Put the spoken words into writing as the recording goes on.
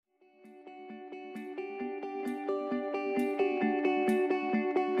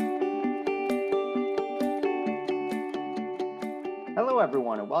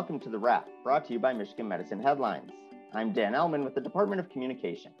everyone, and welcome to The Wrap, brought to you by Michigan Medicine Headlines. I'm Dan Ellman with the Department of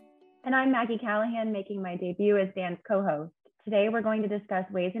Communication. And I'm Maggie Callahan, making my debut as Dan's co-host. Today, we're going to discuss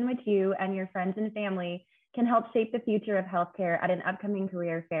ways in which you and your friends and family can help shape the future of healthcare at an upcoming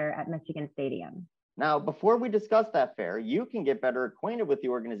career fair at Michigan Stadium. Now, before we discuss that fair, you can get better acquainted with the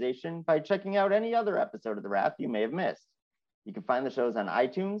organization by checking out any other episode of The Wrap you may have missed. You can find the shows on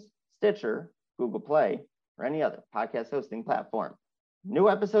iTunes, Stitcher, Google Play, or any other podcast hosting platform. New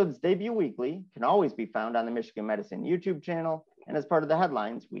episodes debut weekly, can always be found on the Michigan Medicine YouTube channel and as part of the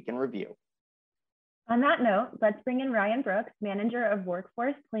Headlines Week in Review. On that note, let's bring in Ryan Brooks, Manager of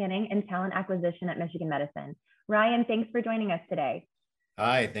Workforce Planning and Talent Acquisition at Michigan Medicine. Ryan, thanks for joining us today.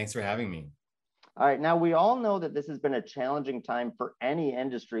 Hi, thanks for having me. All right, now we all know that this has been a challenging time for any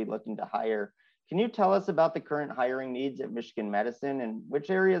industry looking to hire. Can you tell us about the current hiring needs at Michigan Medicine and which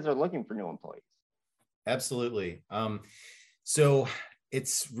areas are looking for new employees? Absolutely. So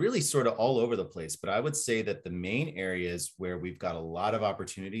it's really sort of all over the place, but I would say that the main areas where we've got a lot of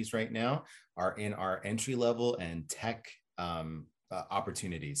opportunities right now are in our entry level and tech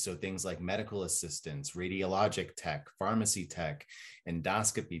opportunities. So things like medical assistants, radiologic tech, pharmacy tech,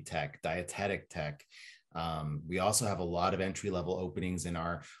 endoscopy tech, dietetic tech. We also have a lot of entry level openings in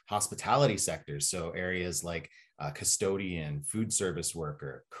our hospitality sectors. So areas like custodian, food service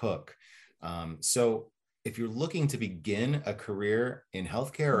worker, cook. So if you're looking to begin a career in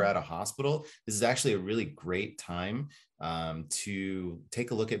healthcare or at a hospital, this is actually a really great time to take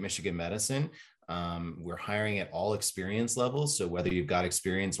a look at Michigan Medicine. We're hiring at all experience levels. So whether you've got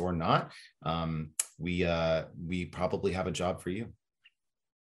experience or not, we probably have a job for you.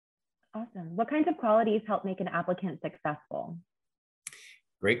 Awesome. What kinds of qualities help make an applicant successful?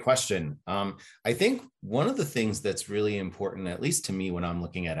 Great question. I think one of the things that's really important, at least to me when I'm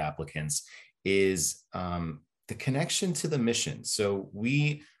looking at applicants, is the connection to the mission. So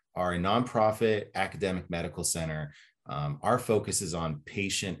we are a nonprofit academic medical center. Our focus is on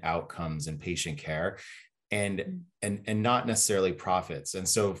patient outcomes and patient care and not necessarily profits. And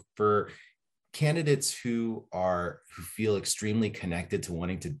so for candidates who feel extremely connected to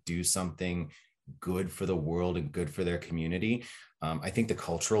wanting to do something good for the world and good for their community, I think the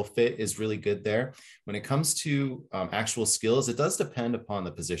cultural fit is really good there. When it comes to actual skills, it does depend upon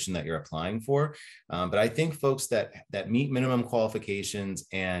the position that you're applying for. But I think folks that meet minimum qualifications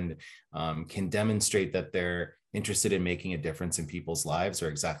and can demonstrate that they're interested in making a difference in people's lives are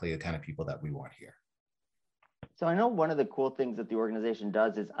exactly the kind of people that we want here. So I know one of the cool things that the organization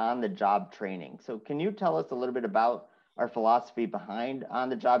does is on-the-job training. So can you tell us a little bit about our philosophy behind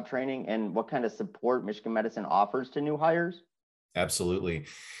on-the-job training and what kind of support Michigan Medicine offers to new hires? Absolutely.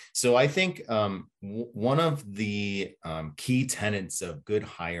 So I think one of the key tenets of good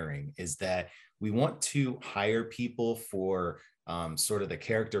hiring is that we want to hire people for sort of the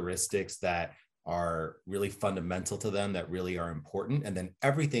characteristics that are really fundamental to them, that really are important. And then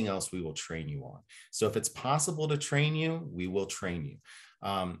everything else we will train you on. So if it's possible to train you, we will train you.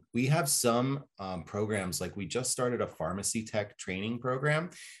 We have some programs, like we just started a pharmacy tech training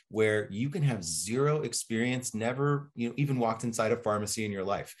program where you can have zero experience, never even walked inside a pharmacy in your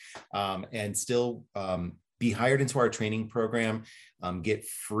life, and still be hired into our training program, get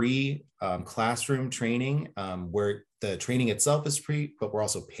free classroom training where the training itself is free, but we're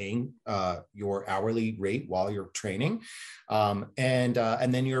also paying your hourly rate while you're training. And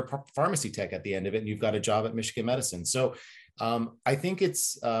then you're a pharmacy tech at the end of it, and you've got a job at Michigan Medicine. So I think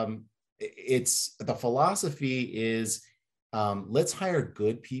it's the philosophy is let's hire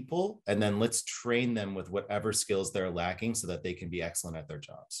good people and then let's train them with whatever skills they're lacking so that they can be excellent at their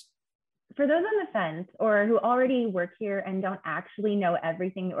jobs. For those on the fence or who already work here and don't actually know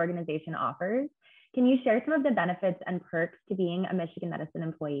everything the organization offers, can you share some of the benefits and perks to being a Michigan Medicine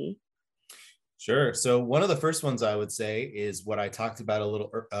employee? Sure. So one of the first ones I would say is what I talked about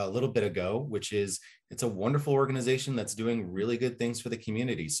a little bit ago, which is it's a wonderful organization that's doing really good things for the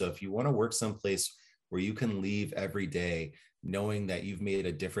community. So if you want to work someplace where you can leave every day knowing that you've made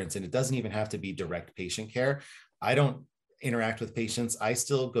a difference, and it doesn't even have to be direct patient care. I don't interact with patients. I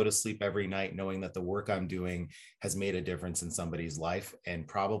still go to sleep every night knowing that the work I'm doing has made a difference in somebody's life and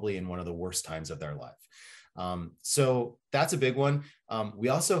probably in one of the worst times of their life. So that's a big one. We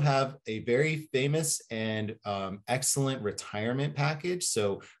also have a very famous and excellent retirement package.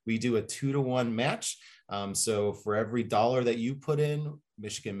 So we do a 2-to-1 match. So for every dollar that you put in,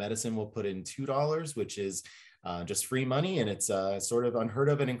 Michigan Medicine will put in $2, which is just free money. And it's sort of unheard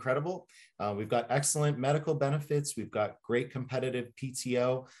of and incredible. We've got excellent medical benefits. We've got great competitive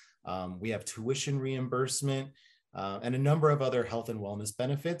PTO. We have tuition reimbursement and a number of other health and wellness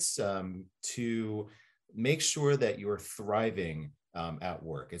benefits to make sure that you're thriving at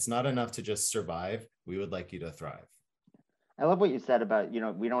work. It's not enough to just survive. We would like you to thrive. I love what you said about,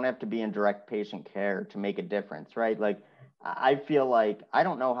 we don't have to be in direct patient care to make a difference, right? Like, I feel like I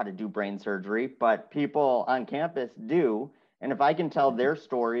don't know how to do brain surgery, but people on campus do. And if I can tell their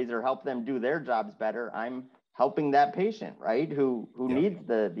stories or help them do their jobs better, I'm helping that patient, right? Who needs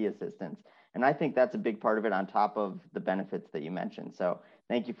the assistance. And I think that's a big part of it on top of the benefits that you mentioned. So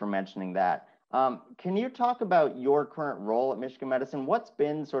thank you for mentioning that. Can you talk about your current role at Michigan Medicine? What's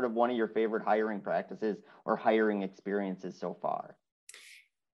been sort of one of your favorite hiring practices or hiring experiences so far?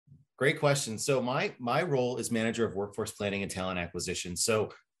 Great question. So my role is manager of workforce planning and talent acquisition.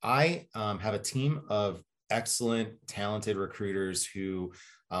 So I have a team of excellent, talented recruiters who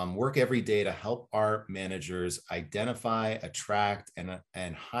work every day to help our managers identify, attract,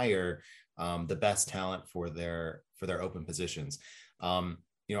 and hire the best talent for their open positions.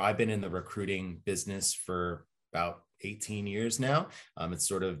 I've been in the recruiting business for about 18 years now. It's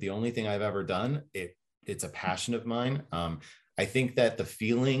sort of the only thing I've ever done. It's a passion of mine. I think that the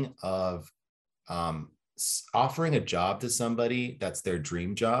feeling of offering a job to somebody that's their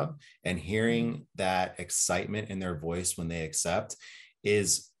dream job and hearing that excitement in their voice when they accept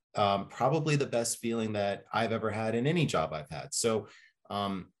is probably the best feeling that I've ever had in any job I've had. So,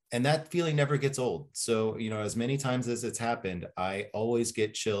 and that feeling never gets old. So, as many times as it's happened, I always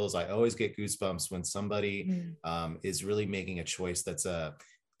get chills. I always get goosebumps when somebody is really making a choice that's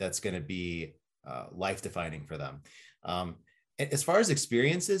going to be life defining for them. As far as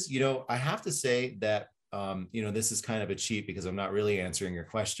experiences, I have to say that, this is kind of a cheat because I'm not really answering your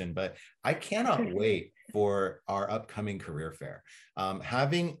question, but I cannot wait for our upcoming career fair.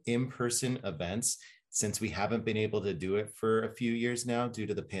 Having in-person events, since we haven't been able to do it for a few years now due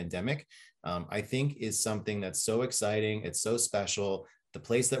to the pandemic, I think is something that's so exciting. It's so special. The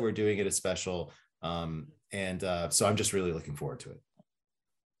place that we're doing it is special. So I'm just really looking forward to it.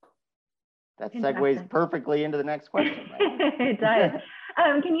 That segues perfectly into the next question. Right? It does.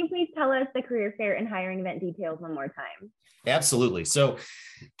 Can you please tell us the career fair and hiring event details one more time? Absolutely. So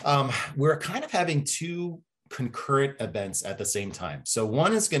we're kind of having two concurrent events at the same time. So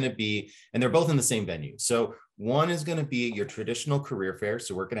one is going to be, and they're both in the same venue. So one is going to be your traditional career fair.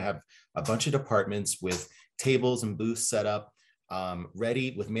 So we're going to have a bunch of departments with tables and booths set up,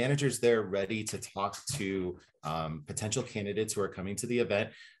 ready with managers there, ready to talk to potential candidates who are coming to the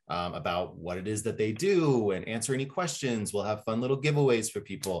event about what it is that they do and answer any questions. We'll have fun little giveaways for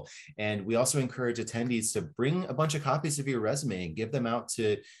people. And we also encourage attendees to bring a bunch of copies of your resume and give them out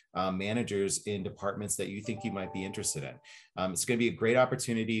to managers in departments that you think you might be interested in. It's going to be a great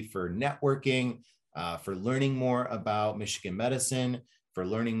opportunity for networking, for learning more about Michigan Medicine, for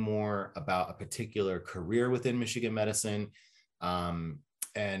learning more about a particular career within Michigan Medicine.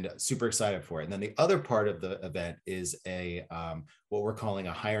 And super excited for it. And then the other part of the event is what we're calling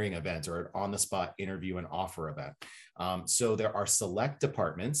a hiring event or an on-the-spot interview and offer event. So there are select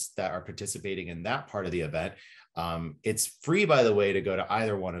departments that are participating in that part of the event. It's free, by the way, to go to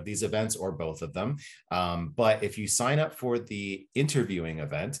either one of these events or both of them. But if you sign up for the interviewing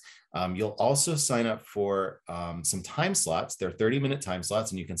event, you'll also sign up for some time slots. They're 30-minute time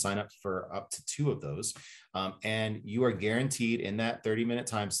slots, and you can sign up for up to 2 of those. And you are guaranteed in that 30-minute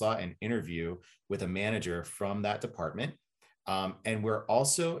time slot an interview with a manager from that department. And we're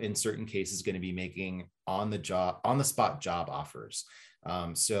also, in certain cases, going to be making on the spot job offers.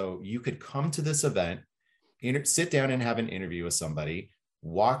 So you could come to this event, sit down and have an interview with somebody,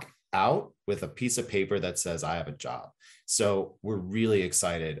 walk out with a piece of paper that says, I have a job. So we're really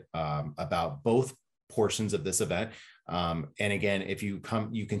excited about both portions of this event. And again, if you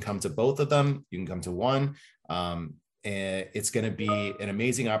can come to both of them, you can come to one. And it's going to be an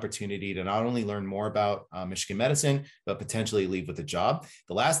amazing opportunity to not only learn more about Michigan Medicine, but potentially leave with a job.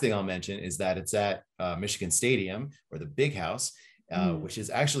 The last thing I'll mention is that it's at Michigan Stadium, or the Big House, which is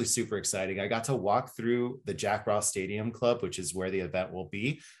actually super exciting. I got to walk through the Jack Ross Stadium Club, which is where the event will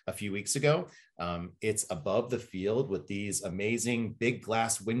be, a few weeks ago. It's above the field with these amazing big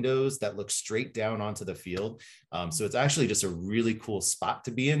glass windows that look straight down onto the field. So it's actually just a really cool spot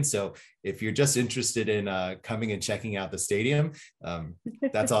to be in. So if you're just interested in coming and checking out the stadium,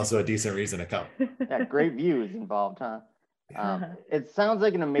 that's also a decent reason to come. Yeah, great views involved, huh? It sounds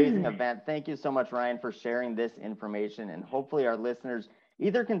like an amazing event. Thank you so much, Ryan, for sharing this information. And hopefully our listeners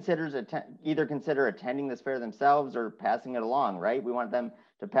either consider attending this fair themselves or passing it along, right? We want them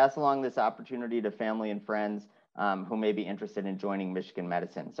to pass along this opportunity to family and friends who may be interested in joining Michigan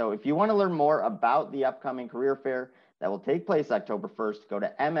Medicine. So if you want to learn more about the upcoming career fair that will take place October 1st, go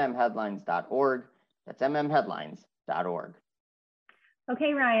to mmheadlines.org. That's mmheadlines.org.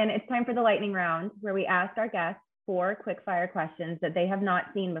 Okay, Ryan, it's time for the lightning round, where we ask our guests 4 quick fire questions that they have not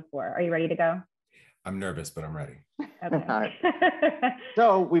seen before. Are you ready to go? I'm nervous, but I'm ready. Okay. All right.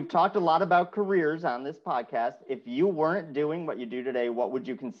 So we've talked a lot about careers on this podcast. If you weren't doing what you do today, what would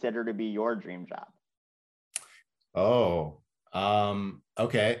you consider to be your dream job? Oh,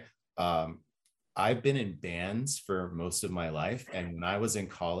 okay. I've been in bands for most of my life. And when I was in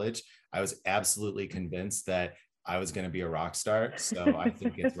college, I was absolutely convinced that I was going to be a rock star. So I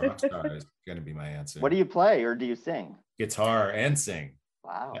think it's rock star is going to be my answer. What do you play or do you sing? Guitar and sing.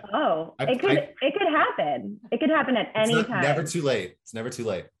 Wow. Oh, it could happen. It could happen at any time. Never too late. It's never too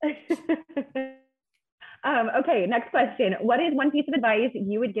late. Okay, next question. What is one piece of advice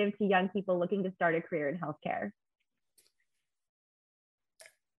you would give to young people looking to start a career in healthcare?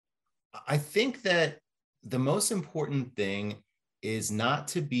 I think that the most important thing is not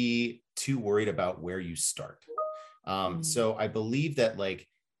to be too worried about where you start. So I believe that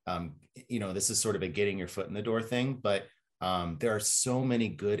this is sort of a getting your foot in the door thing, but there are so many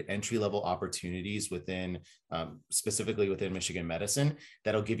good entry-level opportunities within, specifically within Michigan Medicine,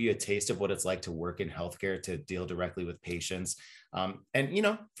 that'll give you a taste of what it's like to work in healthcare, to deal directly with patients.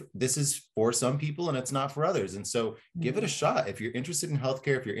 This is for some people and it's not for others. And so give it a shot. If you're interested in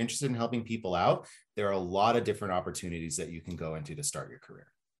healthcare, if you're interested in helping people out, there are a lot of different opportunities that you can go into to start your career.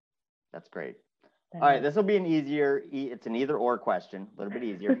 That's great. All right, this will be it's an either or question, a little bit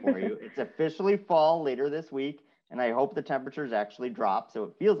easier for you. It's officially fall later this week, and I hope the temperatures actually drop so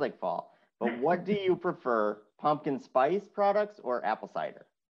it feels like fall. But what do you prefer, pumpkin spice products or apple cider?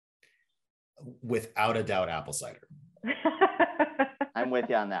 Without a doubt, apple cider. I'm with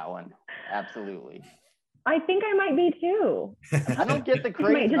you on that one. Absolutely. I think I might be too. I don't get the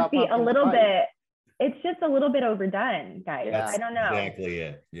craze. It might just be a little bit. It's just a little bit overdone, guys. Yeah, I don't know. Exactly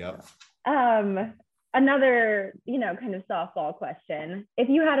it. Yep. Another, kind of softball question. If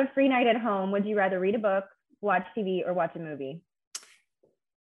you had a free night at home, would you rather read a book, watch TV, or watch a movie?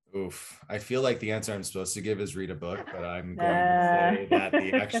 Oof. I feel like the answer I'm supposed to give is read a book, but I'm going to say that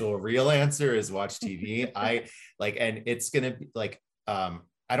the actual real answer is watch TV. And it's going to be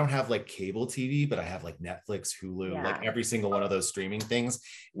I don't have cable TV, but I have Netflix, Hulu, every single one of those streaming things.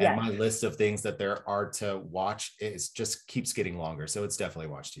 And my list of things that there are to watch just keeps getting longer. So it's definitely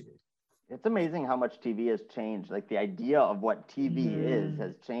watch TV. It's amazing how much TV has changed. The idea of what TV is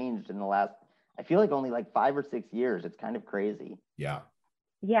has changed in the last, I feel like only 5 or 6 years. It's kind of crazy. Yeah.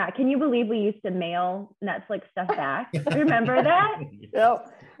 Yeah. Can you believe we used to mail Netflix stuff back? Remember that?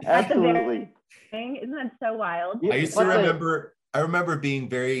 Yep. Absolutely. Isn't that so wild? I used to remember. I remember being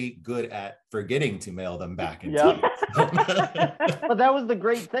very good at forgetting to mail them back. But that was the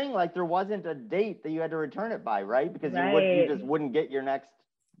great thing. There wasn't a date that you had to return it by, right? Because you just wouldn't get your next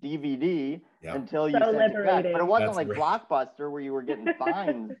DVD until you sent it back. But it wasn't Blockbuster where you were getting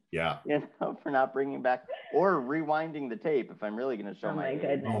fines. For not bringing back or rewinding the tape. If I'm really going to show my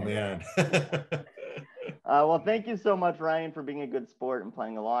goodness. Oh man. Well, thank you so much, Ryan, for being a good sport and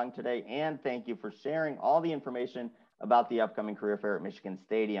playing along today, and thank you for sharing all the information about the upcoming career fair at Michigan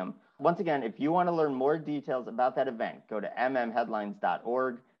Stadium. Once again, if you want to learn more details about that event, go to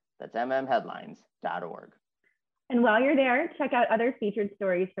mmheadlines.org. That's mmheadlines.org. And while you're there, check out other featured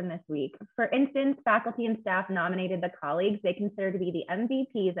stories from this week. For instance, faculty and staff nominated the colleagues they consider to be the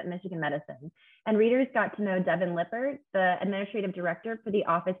MVPs at Michigan Medicine. And readers got to know Devin Lippert, the Administrative Director for the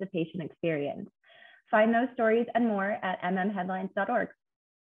Office of Patient Experience. Find those stories and more at mmheadlines.org.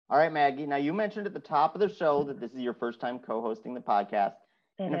 All right, Maggie. Now, you mentioned at the top of the show that this is your first time co-hosting the podcast.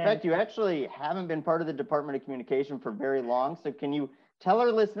 And in fact, you actually haven't been part of the Department of Communication for very long. So can you tell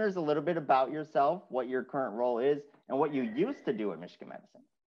our listeners a little bit about yourself, what your current role is, and what you used to do at Michigan Medicine?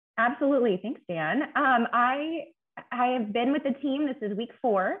 Absolutely. Thanks, Dan. I have been with the team. This is week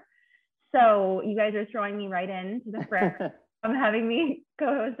 4. So you guys are throwing me right into the fray of having me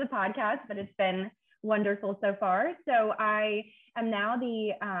co-host the podcast, but it's been wonderful so far. So I am now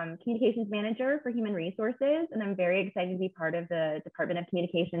the communications manager for human resources, and I'm very excited to be part of the Department of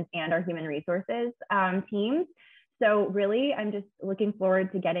Communications and our human resources teams. So really, I'm just looking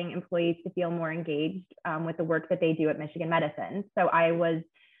forward to getting employees to feel more engaged with the work that they do at Michigan Medicine. So I was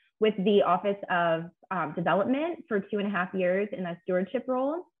with the Office of Development for 2.5 years in a stewardship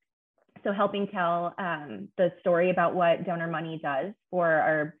role. So helping tell the story about what donor money does for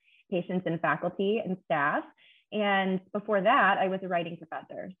our patients and faculty and staff. And before that, I was a writing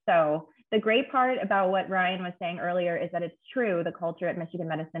professor. So the great part about what Ryan was saying earlier is that it's true. The culture at Michigan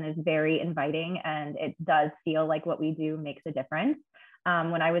Medicine is very inviting, and it does feel like what we do makes a difference.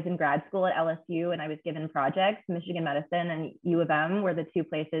 When I was in grad school at LSU and I was given projects, Michigan Medicine and U of M were the 2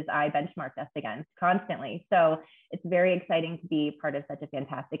 places I benchmarked us against constantly. So it's very exciting to be part of such a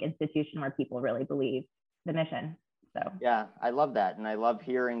fantastic institution where people really believe the mission. So yeah, I love that. And I love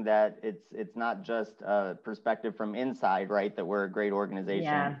hearing that it's not just a perspective from inside, right? That we're a great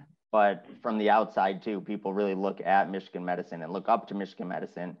organization, but from the outside too. People really look at Michigan Medicine and look up to Michigan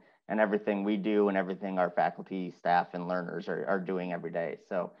Medicine and everything we do and everything our faculty, staff, and learners are doing every day.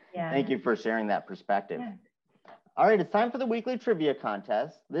 So thank you for sharing that perspective. Yeah. All right, it's time for the weekly trivia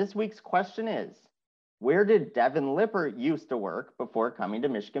contest. This week's question is, where did Devin Lippert used to work before coming to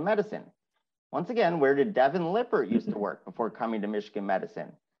Michigan Medicine? Once again, where did Devin Lippert used to work before coming to Michigan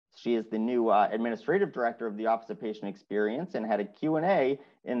Medicine? She is the new administrative director of the Office of Patient Experience and had a Q&A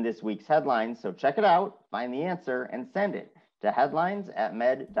in this week's headlines. So check it out, find the answer, and send it to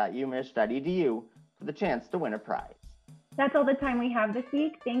headlines@med.umich.edu for the chance to win a prize. That's all the time we have this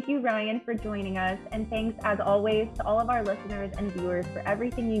week. Thank you, Ryan, for joining us. And thanks, as always, to all of our listeners and viewers for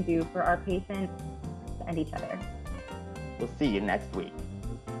everything you do for our patients and each other. We'll see you next week.